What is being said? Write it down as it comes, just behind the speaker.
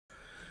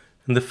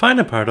In the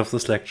final part of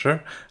this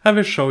lecture, I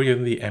will show you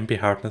the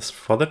NP-Hardness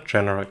for the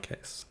general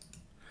case.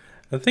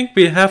 I think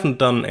we haven't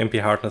done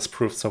NP-Hardness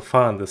proof so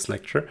far in this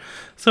lecture,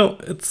 so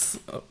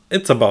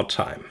it's about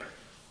time.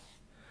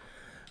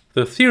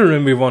 The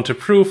theorem we want to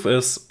prove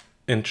is,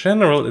 in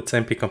general, it's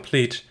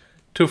NP-complete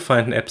to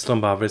find an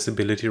epsilon bar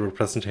visibility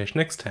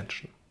representation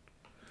extension.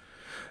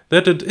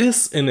 That it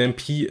is in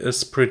NP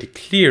is pretty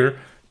clear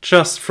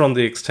just from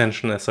the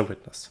extension as a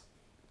witness.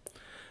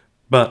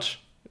 But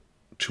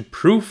to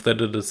prove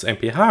that it is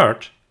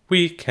NP-hard,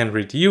 we can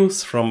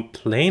reduce from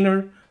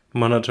planar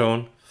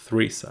monotone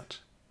 3-sat.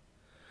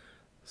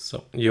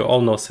 So you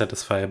all know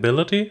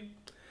satisfiability.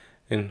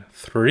 In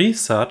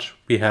 3-sat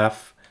we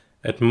have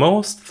at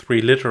most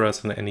 3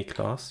 literals in any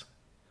clause.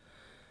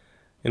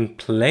 In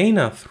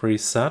planar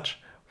 3-sat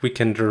we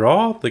can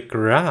draw the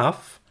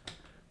graph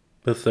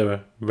with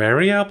the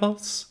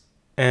variables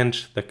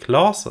and the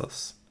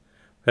clauses,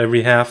 where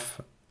we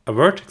have a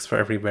vertex for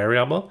every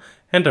variable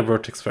and a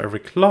vertex for every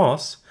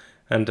clause,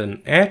 and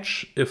an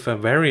edge if a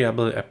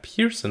variable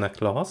appears in a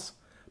clause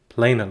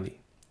planarly.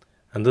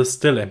 And this is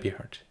still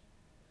NP-hard.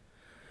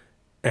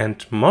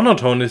 And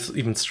monotone is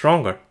even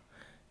stronger.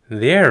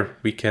 There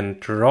we can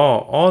draw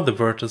all the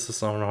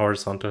vertices on a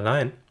horizontal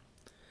line.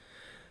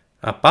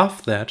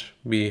 Above that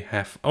we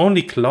have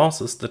only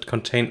clauses that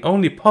contain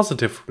only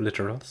positive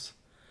literals.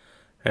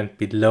 And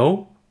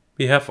below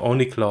we have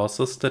only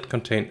clauses that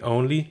contain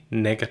only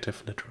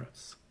negative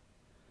literals.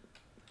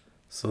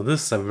 So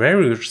this is a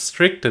very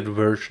restricted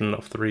version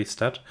of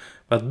 3-stat,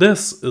 but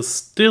this is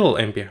still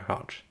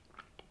NP-hard.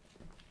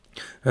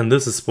 And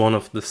this is one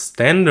of the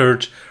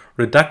standard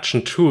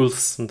reduction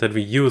tools that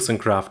we use in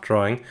graph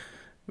drawing.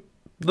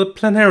 The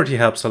planarity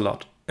helps a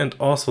lot, and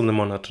also the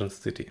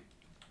monotonicity.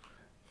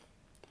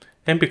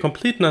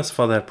 NP-completeness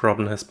for that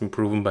problem has been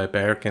proven by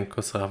Berg and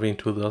Kosavi in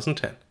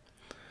 2010.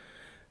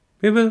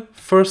 We will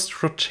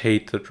first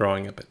rotate the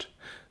drawing a bit.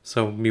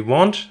 So we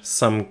want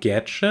some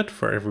gadget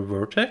for every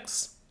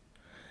vertex,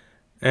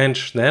 and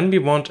then we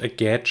want a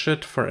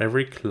gadget for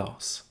every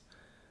clause.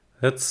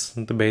 That's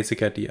the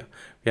basic idea.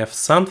 We have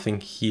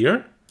something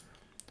here,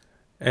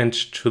 and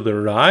to the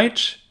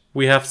right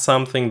we have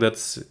something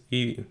that's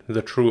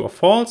either true or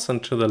false,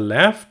 and to the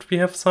left we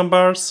have some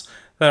bars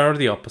that are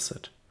the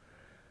opposite.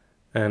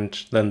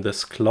 And then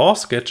this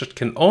clause gadget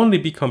can only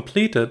be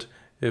completed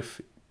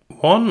if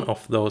one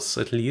of those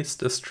at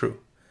least is true.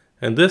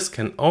 And this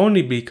can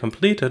only be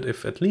completed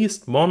if at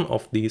least one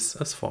of these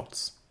is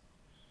false.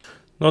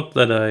 Note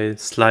that I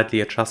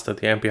slightly adjusted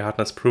the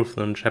NP-hardness proof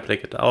in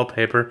Chaplik et al.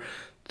 Paper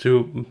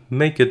to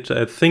make it,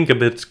 I think, a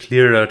bit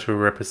clearer to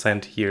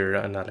represent here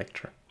in a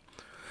lecture.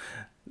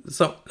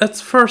 So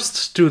let's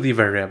first do the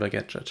variable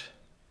gadget.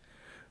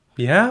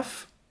 We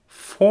have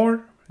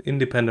 4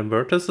 independent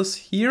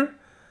vertices here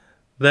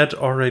that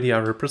already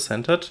are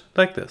represented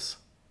like this.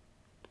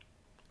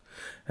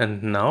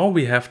 And now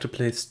we have to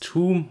place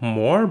 2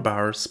 more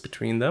bars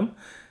between them,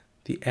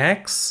 the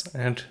x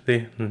and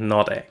the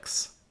not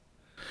x.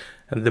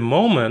 At the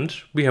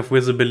moment we have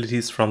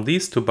visibilities from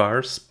these 2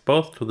 bars,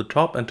 both to the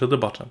top and to the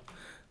bottom.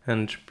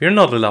 And we're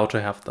not allowed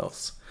to have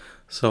those.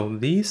 So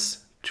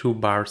these 2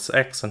 bars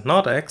x and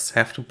not x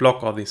have to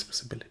block all these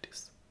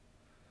visibilities.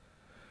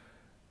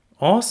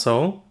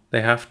 Also,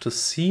 they have to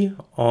see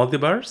all the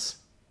bars,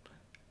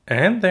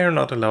 and they are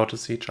not allowed to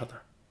see each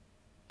other.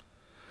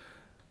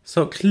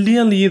 So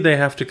clearly they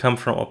have to come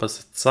from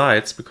opposite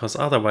sides, because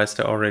otherwise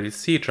they already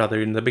see each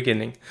other in the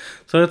beginning.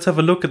 So let's have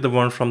a look at the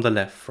one from the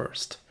left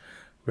first.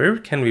 Where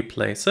can we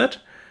place it?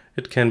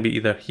 It can be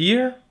either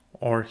here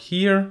or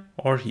here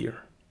or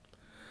here.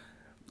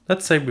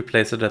 Let's say we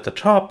place it at the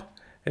top.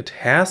 It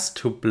has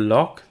to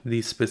block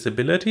these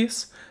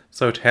visibilities,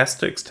 so it has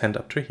to extend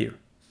up to here.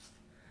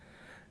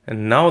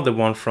 And now the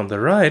one from the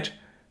right,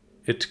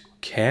 it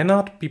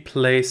cannot be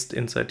placed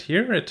inside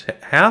here. It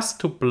has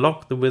to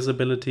block the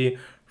visibility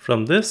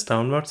from this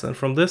downwards and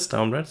from this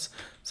downwards,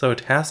 so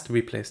it has to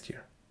be placed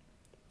here.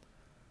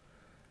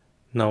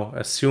 Now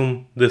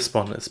assume this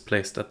one is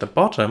placed at the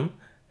bottom.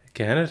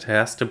 Again, it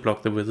has to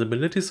block the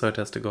visibility, so it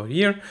has to go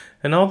here.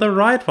 And now the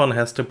right one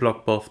has to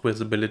block both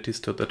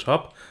visibilities to the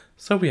top,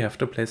 so we have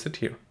to place it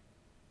here.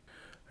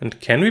 And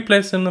can we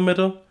place it in the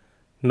middle?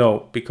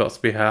 No,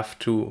 because we have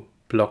to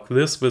block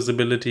this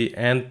visibility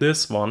and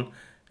this one,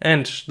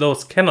 and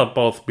those cannot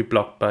both be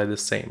blocked by the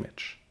same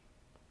edge.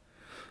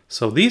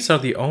 So these are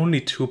the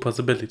only 2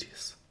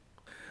 possibilities.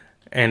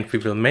 And we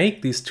will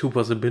make these 2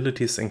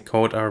 possibilities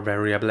encode our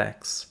variable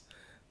x.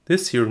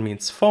 This here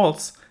means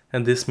false,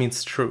 and this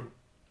means true.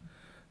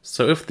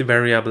 So if the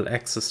variable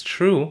x is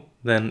true,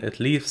 then it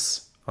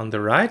leaves on the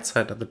right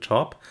side at the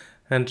top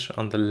and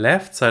on the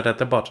left side at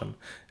the bottom.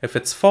 If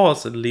it's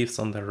false, it leaves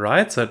on the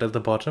right side at the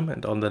bottom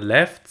and on the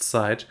left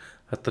side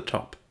at the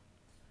top.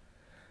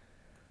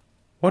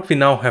 What we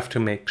now have to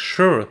make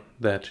sure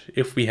that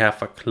if we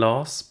have a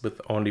clause with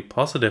only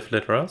positive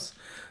literals,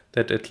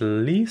 that at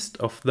least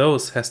of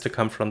those has to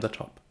come from the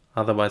top.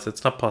 Otherwise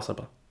it's not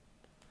possible.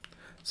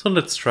 So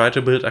let's try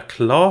to build a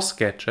clause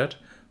gadget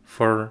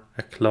for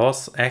a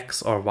clause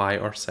x or y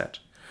or z.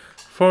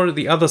 for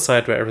the other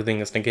side where everything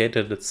is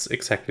negated, it's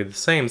exactly the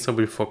same, so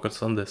we'll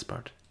focus on this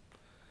part.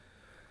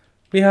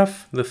 We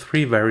have the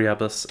three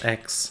variables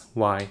x,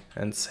 y,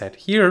 and z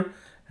here,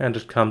 and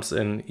it comes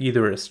in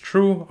either as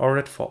true or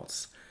as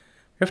false.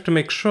 We have to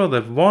make sure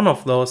that one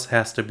of those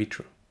has to be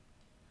true.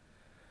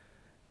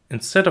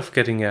 Instead of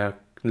getting a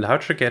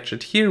larger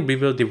gadget here, we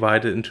will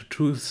divide it into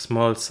two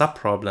small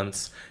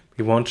subproblems.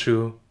 We want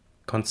to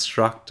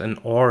construct an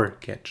OR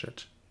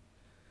gadget.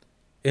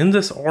 In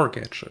this OR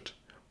gadget,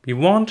 we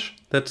want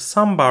that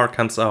some bar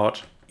comes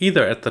out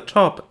either at the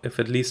top if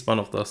at least one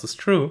of those is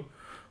true,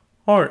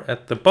 or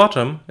at the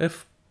bottom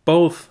if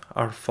both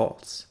are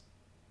false.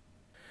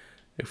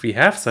 If we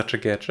have such a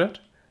gadget,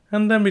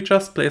 and then we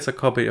just place a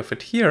copy of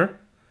it here,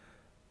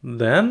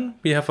 then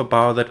we have a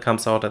bar that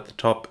comes out at the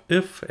top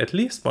if at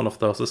least one of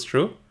those is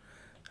true,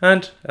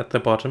 and at the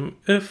bottom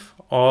if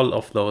all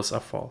of those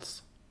are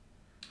false.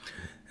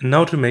 And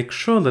now to make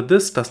sure that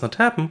this does not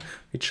happen,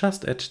 we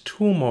just add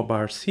two more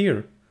bars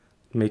here.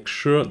 Make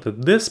sure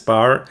that this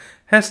bar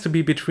has to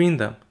be between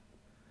them.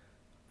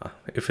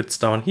 If it's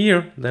down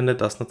here, then it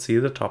does not see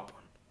the top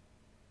one.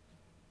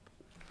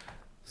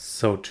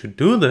 So to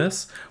do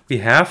this, we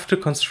have to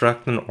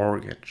construct an OR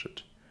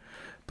gadget.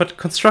 But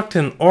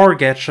constructing an OR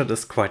gadget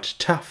is quite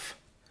tough.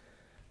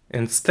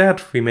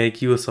 Instead, we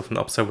make use of an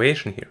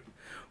observation here.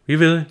 We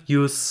will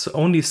use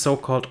only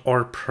so-called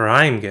OR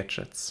prime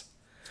gadgets.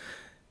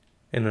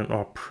 In an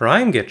OR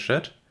prime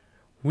gadget,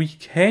 we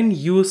can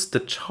use the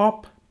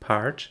top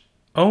part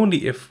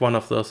only if one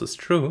of those is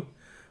true,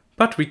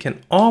 but we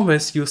can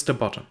always use the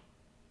bottom.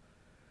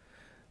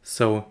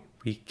 So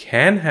we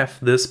can have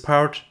this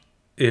part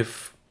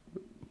if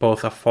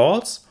both are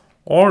false,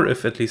 or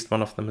if at least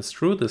one of them is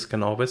true. This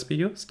can always be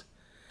used.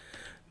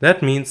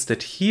 That means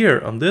that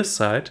here on this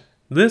side,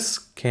 this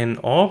can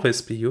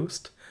always be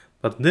used,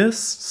 but this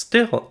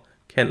still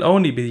can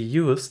only be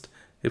used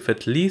if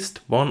at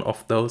least one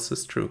of those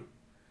is true.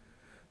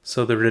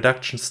 So the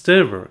reduction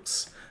still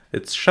works.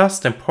 It's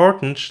just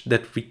important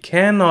that we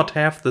cannot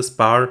have this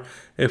bar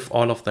if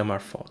all of them are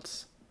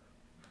false.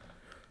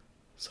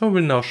 So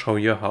we'll now show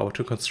you how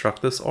to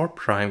construct this OR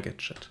prime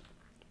gadget.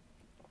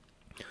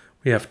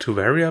 We have two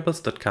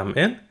variables that come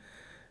in,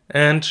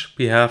 and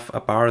we have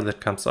a bar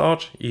that comes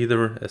out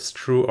either as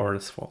true or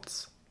as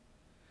false.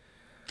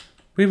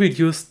 We will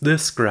use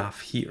this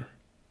graph here.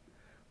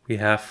 We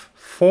have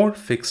four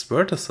fixed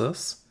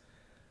vertices,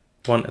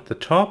 one at the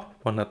top,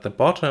 one at the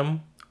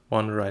bottom,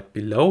 one right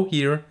below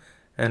here,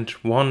 and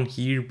one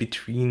here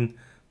between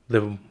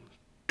the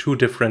two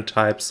different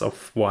types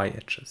of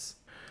y-edges.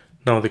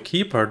 Now the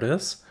key part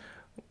is,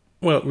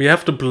 well, we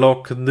have to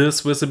block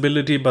this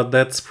visibility, but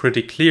that's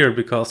pretty clear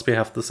because we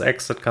have this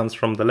x that comes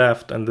from the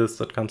left and this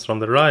that comes from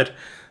the right.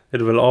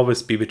 It will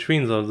always be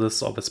between, so this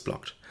is always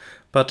blocked.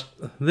 But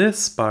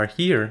this bar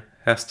here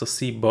has to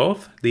see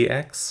both the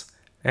x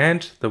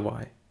and the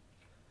y.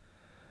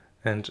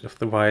 And if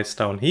the y is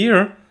down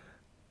here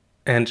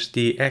and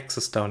the x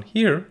is down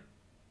here,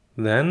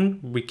 then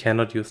we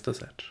cannot use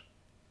this edge.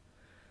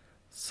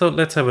 So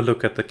let's have a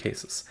look at the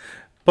cases.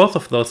 Both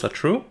of those are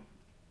true.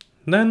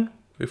 Then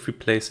if we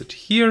place it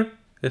here,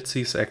 it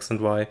sees x and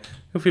y.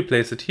 If we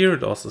place it here,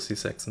 it also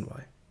sees x and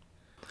y.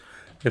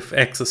 If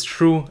x is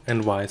true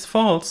and y is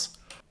false,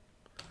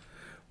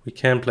 we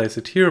can place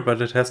it here,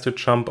 but it has to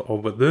jump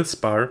over this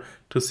bar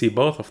to see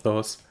both of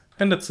those,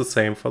 and it's the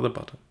same for the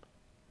bottom.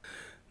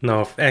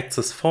 Now if x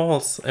is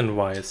false and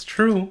y is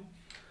true,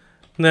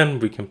 then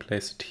we can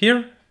place it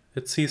here,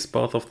 it sees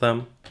both of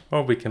them,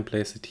 or we can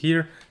place it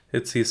here,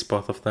 it sees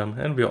both of them,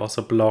 and we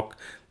also block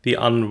the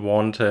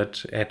unwanted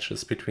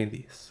edges between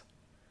these.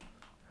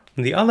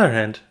 On the other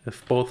hand,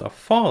 if both are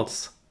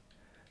false,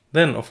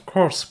 then of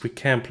course we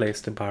can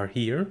place the bar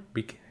here,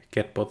 we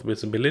get both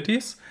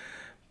visibilities,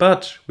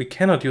 but we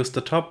cannot use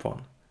the top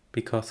one,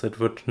 because it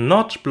would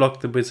not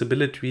block the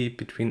visibility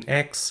between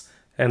x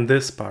and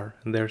this bar,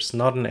 and there's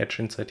not an edge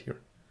inside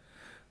here.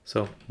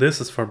 So this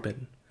is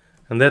forbidden,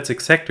 and that's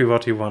exactly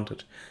what we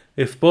wanted.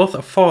 If both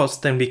are false,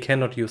 then we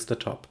cannot use the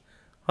top,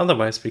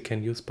 otherwise we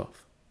can use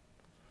both.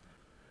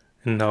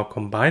 And now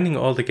combining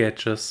all the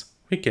gadgets,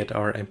 we get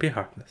our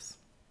NP-Hardness.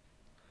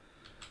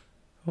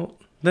 Well,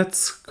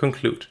 let's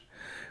conclude.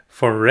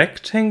 For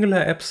rectangular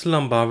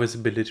epsilon bar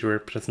visibility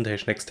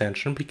representation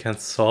extension, we can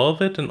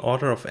solve it in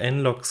order of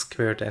n log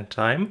squared n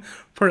time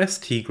for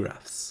ST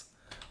graphs,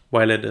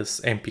 while it is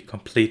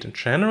NP-complete in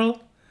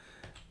general,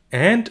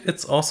 and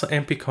it's also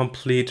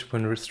NP-complete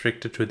when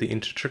restricted to the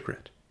integer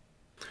grid.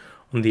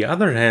 On the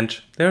other hand,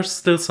 there's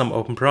still some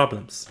open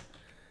problems.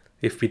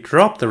 If we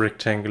drop the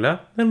rectangular,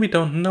 then we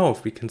don't know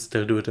if we can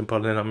still do it in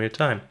polynomial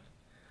time.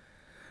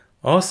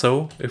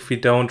 Also, if we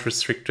don't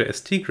restrict to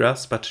ST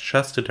graphs, but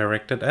just to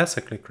directed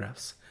acyclic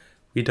graphs,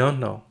 we don't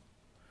know.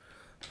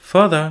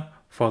 Further,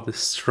 for the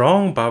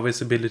strong bar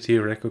visibility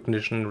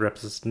recognition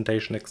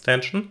representation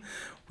extension,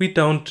 we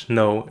don't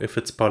know if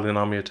it's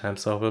polynomial time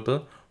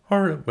solvable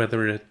or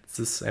whether it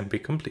is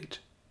NP-complete.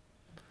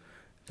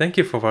 Thank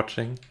you for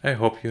watching. I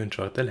hope you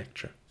enjoyed the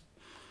lecture.